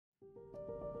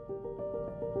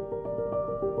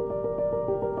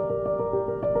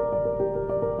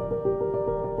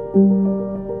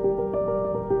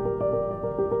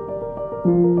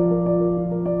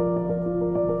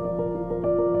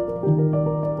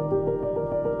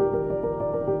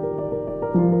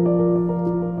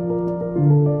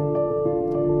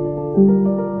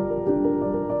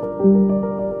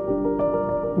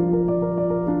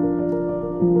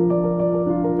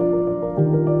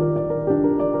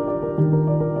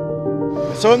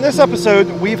So in this episode,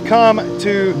 we've come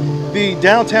to the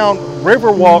downtown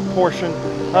Riverwalk portion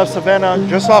of Savannah,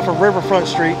 just off of Riverfront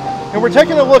Street, and we're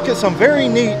taking a look at some very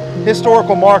neat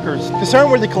historical markers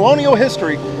concerned with the colonial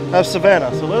history of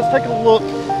Savannah. So let's take a look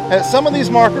at some of these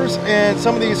markers and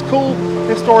some of these cool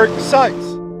historic sites.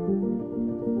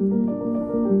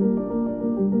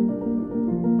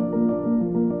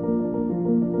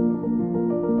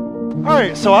 All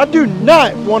right, so I do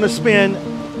not want to spend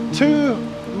too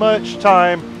much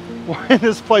time in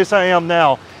this place I am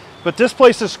now, but this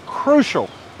place is crucial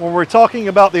when we're talking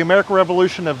about the American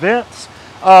Revolution events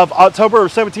of October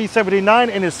of 1779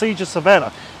 and the siege of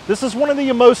Savannah. This is one of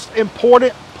the most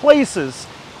important places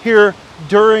here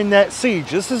during that siege.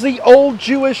 This is the old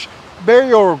Jewish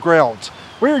burial grounds.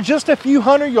 We're just a few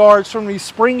hundred yards from the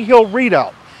Spring Hill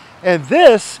Redoubt, and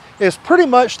this is pretty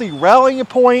much the rallying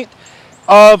point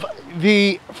of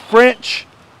the French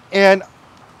and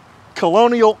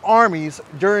colonial armies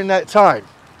during that time.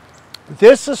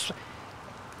 This is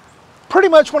pretty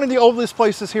much one of the oldest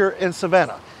places here in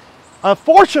Savannah.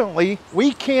 Unfortunately,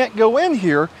 we can't go in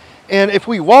here, and if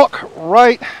we walk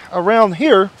right around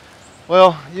here,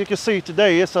 well, you can see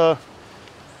today it's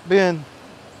been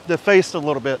defaced a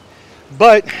little bit,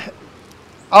 but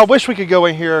I wish we could go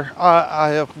in here. I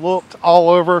have looked all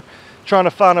over trying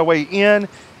to find a way in,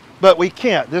 but we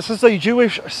can't. This is a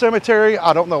Jewish cemetery.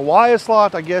 I don't know why it's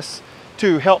locked. I guess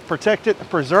to help protect it and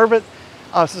preserve it.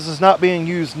 This is not being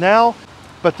used now,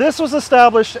 but this was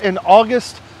established in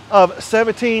August of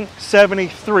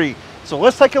 1773. So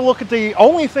let's take a look at the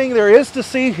only thing there is to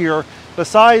see here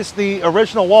besides the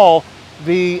original wall,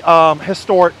 the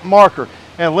historic marker.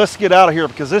 And let's get out of here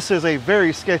because this is a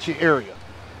very sketchy area.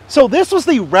 So this was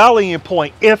the rallying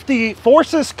point. If the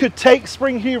forces could take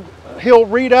Spring Hill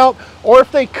Redoubt or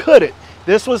if they couldn't,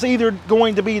 this was either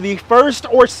going to be the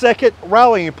first or second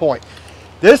rallying point.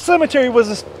 This cemetery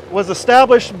was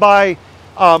established by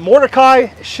Mordecai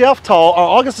Sheftall on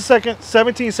August 2nd,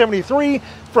 1773,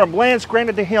 from lands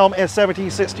granted to him in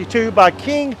 1762 by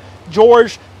King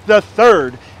George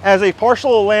III as a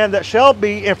parcel of land that shall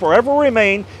be and forever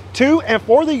remain to and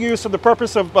for the use of the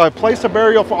purpose of place of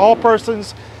burial for all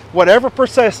persons, whatever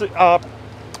professing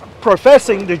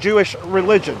the Jewish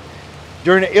religion.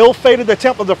 During the ill-fated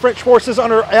attempt of the French forces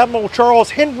under Admiral Charles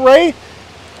Henry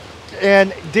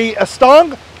and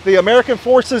d'Estaing, the American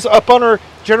forces up under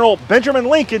General Benjamin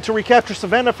Lincoln to recapture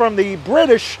Savannah from the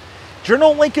British,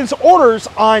 General Lincoln's orders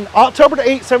on October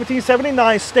 8,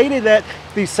 1779 stated that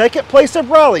the second place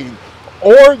of rallying,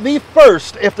 or the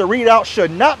first if the redoubt should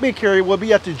not be carried, will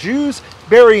be at the Jews'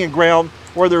 burying ground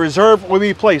where the reserve will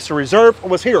be placed. The reserve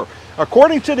was here.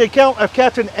 According to the account of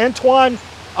Captain Antoine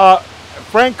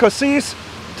Francois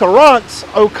Terence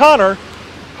O'Connor,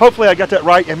 hopefully I got that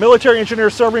right, a military engineer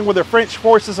serving with the French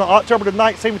forces on October 9,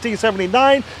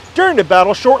 1779 during the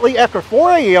battle. Shortly after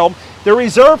 4 a.m., the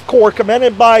Reserve Corps,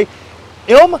 commanded by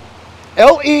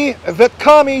M.L.E.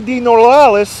 Vitcami de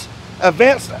Norlalis,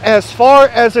 advanced as far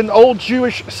as an old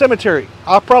Jewish cemetery.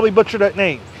 I'll probably butcher that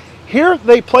name. Here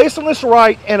they placed on this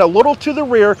right and a little to the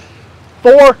rear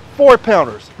 4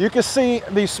 4-pounders. You can see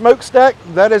the smokestack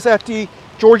that is at the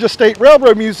Georgia State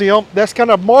Railroad Museum. That's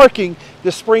kind of marking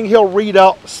the Spring Hill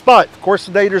Redoubt spot. Of course,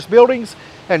 today there's buildings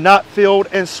and not field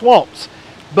and swamps.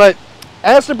 But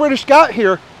as the British got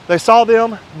here, they saw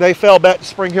them, they fell back to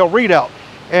Spring Hill Redoubt.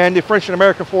 And the French and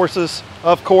American forces,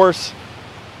 of course,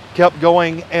 kept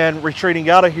going and retreating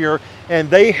out of here, and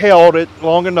they held it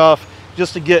long enough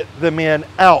just to get the men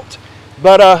out.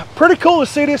 But pretty cool to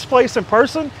see this place in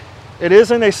person. It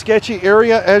is in a sketchy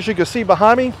area, as you can see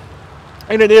behind me,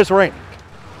 and it is raining.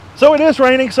 So it is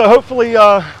raining, so hopefully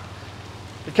the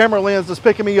camera lens is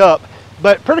picking me up.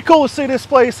 But pretty cool to see this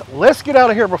place. Let's get out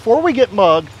of here before we get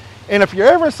mugged. And if you're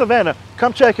ever in Savannah,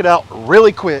 come check it out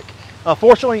really quick.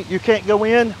 Unfortunately, you can't go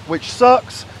in, which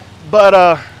sucks, but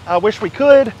I wish we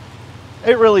could.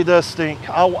 It really does stink.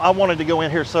 I wanted to go in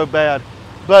here so bad.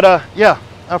 But yeah,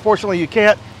 unfortunately you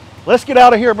can't. Let's get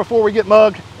out of here before we get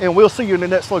mugged, and we'll see you in the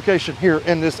next location here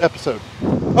in this episode.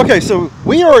 Okay, so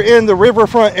we are in the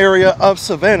riverfront area of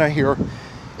Savannah here,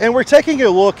 and we're taking a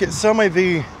look at some of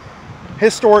the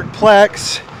historic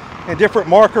plaques and different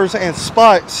markers and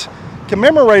spots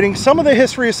commemorating some of the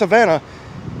history of Savannah,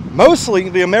 mostly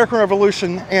the American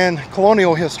Revolution and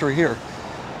colonial history here.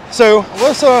 So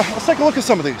let's take a look at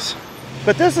some of these.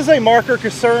 But this is a marker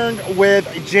concerned with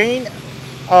Jane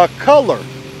Cutler.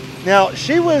 Now,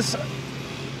 she was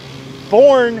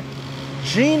born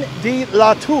Jean de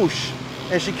la Touche,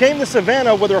 and she came to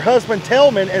Savannah with her husband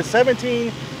Tellman in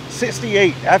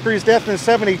 1768. After his death in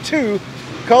 72,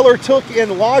 Cutler took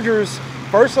in lodgers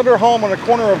first at her home on the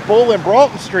corner of Bull and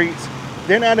Broughton Streets,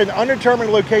 then at an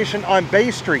undetermined location on Bay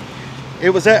Street.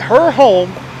 It was at her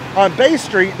home on Bay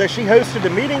Street that she hosted the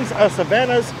meetings of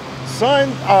Savannah's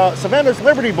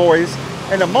Liberty Boys,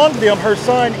 and among them her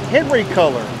son Henry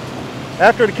Cutler.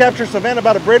 After the capture of Savannah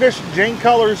by the British, Jane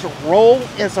Cutler's role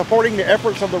in supporting the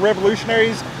efforts of the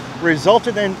revolutionaries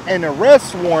resulted in an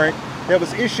arrest warrant that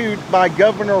was issued by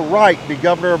Governor Wright, the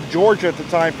governor of Georgia at the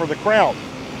time, for the Crown.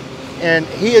 And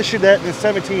he issued that in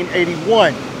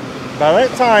 1781. By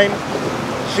that time,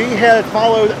 she had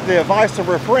followed the advice of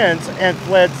her friends and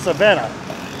fled Savannah.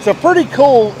 It's a pretty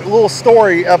cool little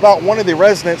story about one of the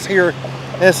residents here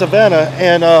in Savannah,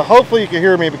 and hopefully you can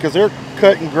hear me because they're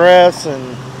cutting grass,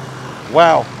 and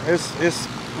wow, it's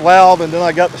loud. And then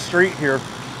I got the street here.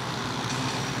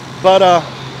 But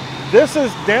this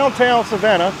is downtown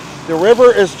Savannah. The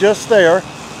river is just there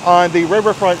on the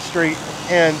riverfront street,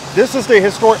 and this is the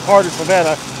historic part of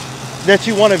Savannah that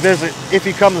you want to visit if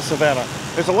you come to Savannah.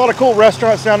 There's a lot of cool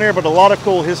restaurants down there, but a lot of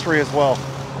cool history as well.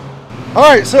 All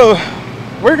right, so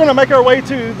we're going to make our way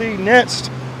to the next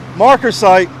marker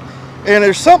site, and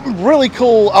there's something really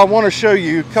cool I want to show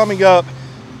you coming up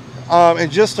in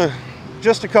just a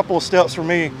couple of steps for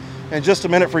me and just a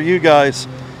minute for you guys.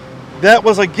 That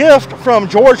was a gift from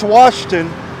George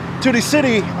Washington to the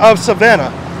city of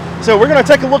Savannah. So we're going to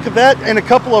take a look at that and a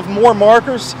couple of more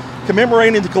markers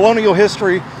commemorating the colonial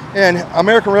history and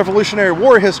American Revolutionary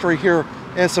War history here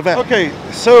in Savannah. Okay,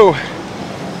 so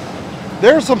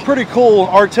there's some pretty cool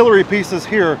artillery pieces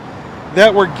here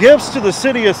that were gifts to the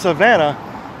city of Savannah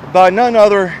by none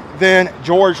other than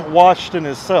George Washington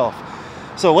himself.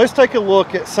 So let's take a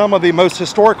look at some of the most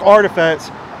historic artifacts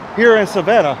here in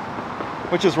Savannah,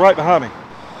 which is right behind me.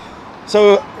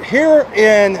 So here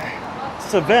in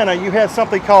Savannah, you had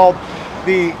something called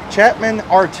the Chapman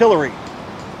Artillery.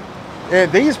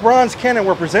 And these bronze cannon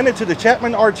were presented to the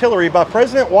Chapman Artillery by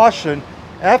President Washington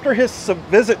after his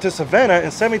visit to Savannah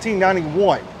in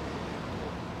 1791.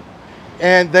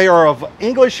 And they are of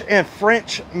English and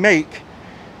French make,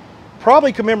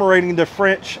 probably commemorating the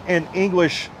French and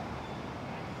English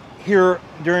here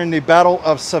during the Battle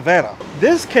of Savannah.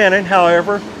 This cannon,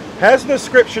 however, has an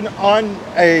inscription on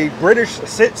a British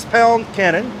 6-pound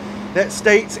cannon that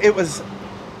states it was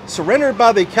surrendered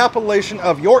by the capitulation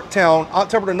of Yorktown,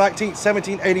 October the 19th,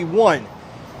 1781.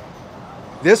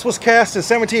 This was cast in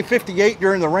 1758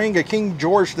 during the reign of King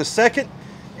George II,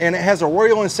 and it has a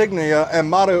royal insignia and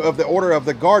motto of the Order of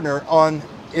the Garter on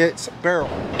its barrel.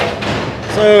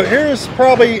 So here's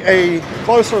probably a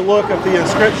closer look at the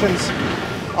inscriptions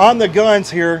on the guns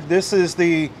here. This is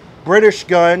the British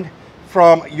gun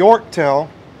from Yorktown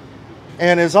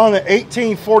and is on the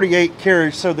 1848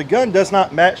 carriage. So the gun does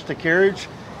not match the carriage.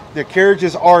 The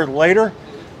carriages are later,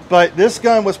 but this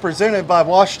gun was presented by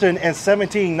Washington in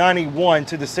 1791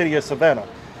 to the city of Savannah.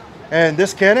 And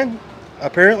this cannon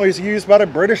apparently is used by the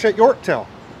British at Yorktown.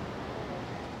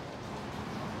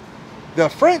 The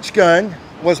French gun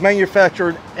was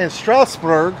manufactured in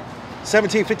Strasbourg,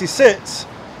 1756,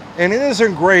 and it is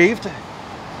engraved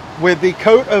with the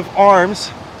coat of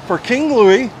arms for King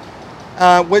Louis,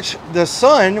 which the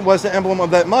sun was the emblem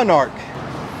of that monarch.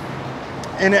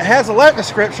 And it has a Latin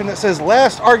inscription that says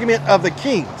 "Last Argument of the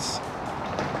Kings."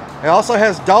 It also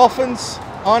has dolphins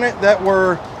on it that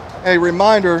were a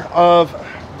reminder of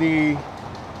the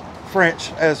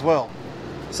French as well.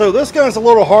 So this gun is a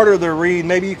little harder to read.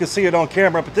 Maybe you can see it on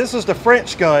camera, but this is the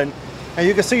French gun, and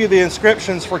you can see the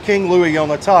inscriptions for King Louis on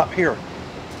the top here.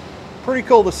 Pretty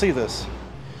cool to see this.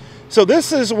 So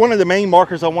this is one of the main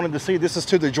markers I wanted to see. This is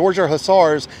to the Georgia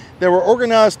Hussars. They were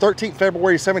organized 13th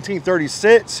February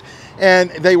 1736, and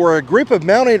they were a group of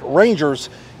mounted rangers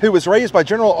who was raised by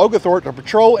General Oglethorpe to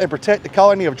patrol and protect the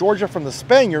colony of Georgia from the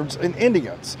Spaniards and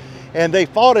Indians. And they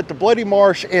fought at the Bloody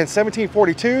Marsh in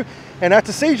 1742 and at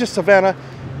the siege of Savannah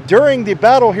during the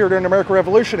battle here during the American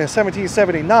Revolution in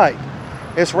 1779.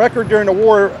 Its record during the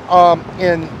war,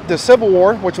 in the Civil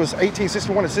War, which was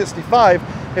 1861 to 65,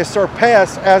 is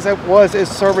surpassed as it was its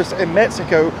service in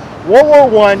Mexico,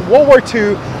 World War I, World War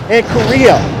II, and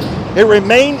Korea. It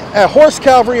remained at horse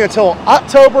cavalry until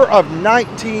October of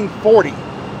 1940.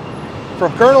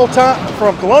 From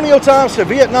colonial times to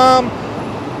Vietnam,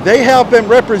 they have been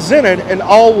represented in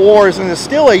all wars and is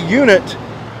still a unit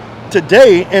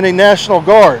today in a National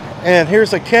Guard. And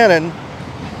here's a cannon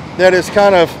that is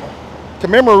kind of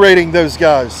commemorating those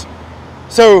guys.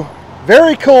 So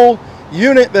very cool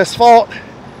unit that's fought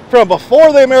from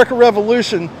before the American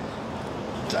Revolution,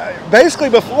 basically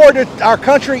before our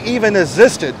country even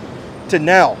existed, to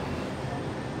now.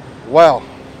 Wow.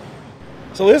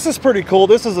 So this is pretty cool.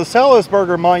 This is a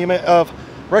Salisbury Monument of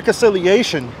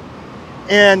Reconciliation,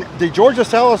 and the Georgia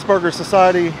Salisbury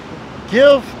Society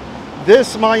give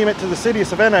this monument to the city of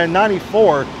Savannah in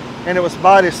 '94, and it was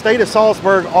by the state of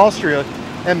Salzburg, Austria,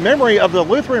 in memory of the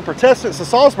Lutheran Protestants of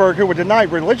Salzburg who were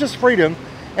denied religious freedom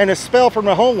and expelled from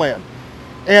the homeland.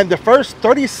 And the first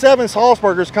 37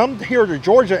 Salzburgers come here to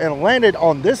Georgia and landed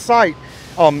on this site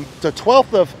the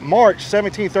 12th of March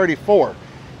 1734,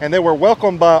 and they were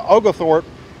welcomed by Oglethorpe,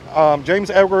 James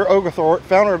Edward Oglethorpe,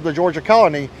 founder of the Georgia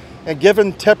colony, and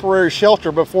given temporary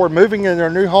shelter before moving in their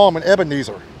new home in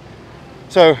Ebenezer.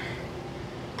 So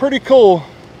pretty cool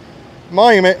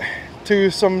monument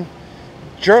to some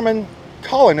German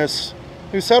colonists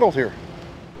who settled here.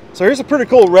 So here's a pretty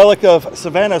cool relic of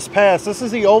Savannah's past. This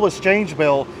is the old exchange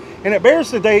bell, and it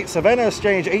bears the date Savannah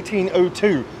Exchange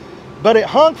 1802, but it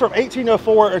hung from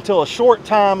 1804 until a short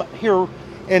time here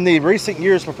in the recent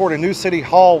years before the new city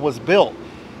hall was built.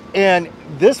 And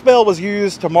this bell was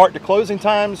used to mark the closing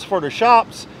times for the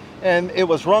shops, and it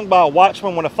was rung by a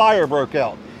watchman when a fire broke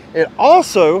out. It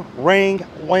also rang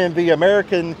when the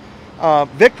American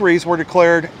victories were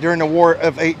declared during the War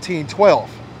of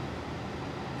 1812.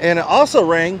 And it also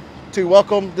rang to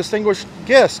welcome distinguished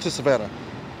guests to Savannah.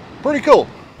 Pretty cool.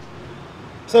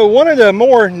 So one of the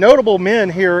more notable men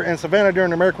here in Savannah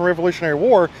during the American Revolutionary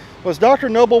War was Dr.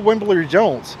 Noble Wimberly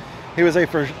Jones. He was a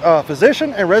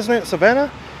physician and resident of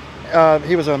Savannah.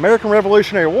 He was an American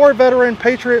Revolutionary War veteran,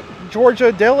 patriot,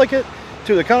 Georgia delegate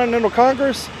to the Continental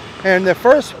Congress, and the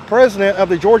first president of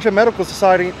the Georgia Medical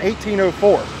Society in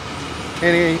 1804.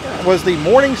 And he was the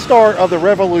Morning Star of the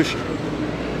Revolution.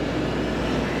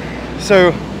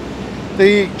 So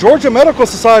the Georgia Medical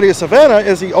Society of Savannah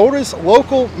is the oldest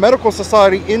local medical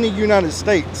society in the United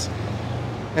States.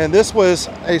 And this was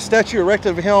a statue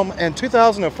erected of him in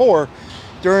 2004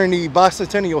 during the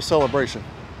bicentennial celebration.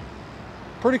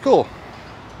 Pretty cool.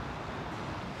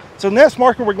 So the next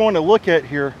marker we're going to look at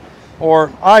here,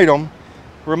 or item,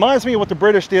 reminds me of what the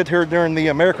British did here during the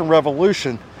American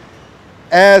Revolution.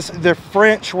 As the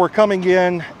French were coming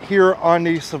in here on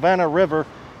the Savannah River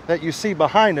that you see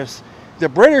behind us, the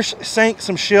British sank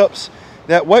some ships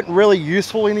that wasn't really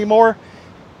useful anymore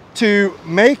to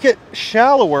make it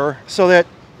shallower so that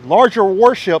larger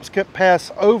warships could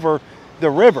pass over the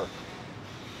river.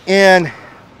 And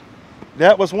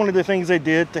that was one of the things they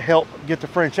did to help get the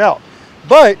French out.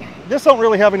 But this don't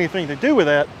really have anything to do with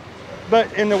that,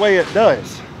 but in the way it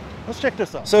does. Let's check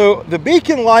this out. So the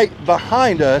beacon light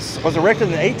behind us was erected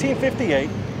in 1858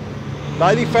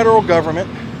 by the federal government,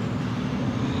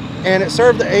 and it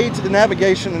served to aid to the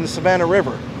navigation in the Savannah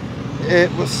River.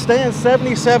 It was stands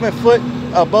 77 foot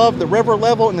above the river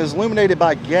level and is illuminated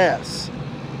by gas.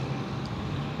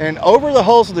 And over the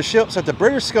hulls of the ships that the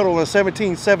British scuttled in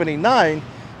 1779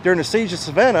 during the siege of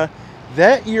Savannah,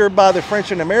 that year by the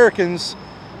French and Americans,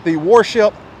 the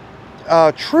warship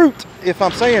Trout, if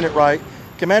I'm saying it right,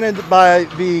 commanded by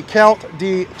the Count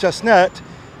de Chestnut,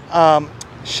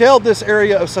 shelled this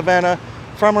area of Savannah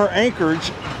from her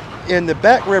anchorage in the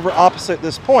back river opposite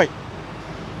this point.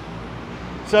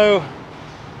 So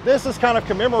this is kind of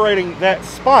commemorating that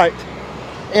spot,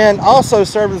 and also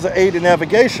served as an aid to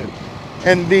navigation.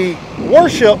 And the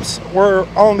warships were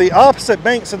on the opposite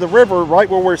banks of the river, right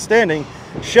where we're standing,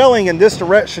 shelling in this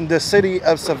direction the city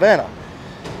of Savannah.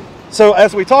 So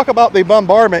as we talk about the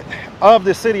bombardment of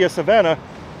the city of Savannah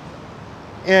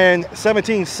in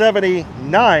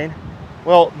 1779,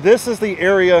 well, this is the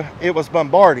area it was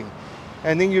bombarding.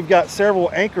 And then you've got several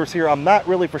anchors here. I'm not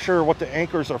really for sure what the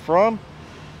anchors are from,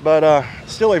 but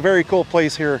still a very cool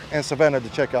place here in Savannah to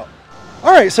check out.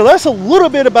 All right, so that's a little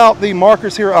bit about the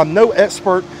markers here. I'm no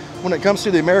expert when it comes to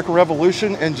the American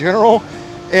Revolution in general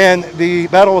and the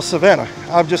Battle of Savannah.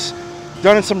 I've just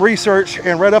done some research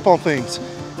and read up on things.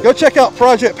 Go check out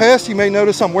Project Past. You may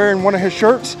notice I'm wearing one of his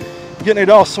shirts, getting it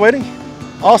all sweaty.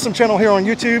 Awesome channel here on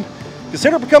YouTube.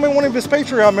 Consider becoming one of his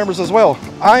Patreon members as well.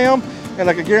 I am, and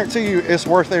I can guarantee you it's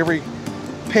worth every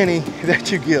penny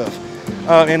that you give.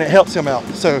 And it helps him out.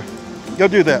 So go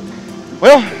do that.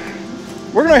 Well,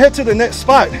 we're gonna head to the next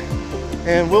spot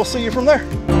and we'll see you from there.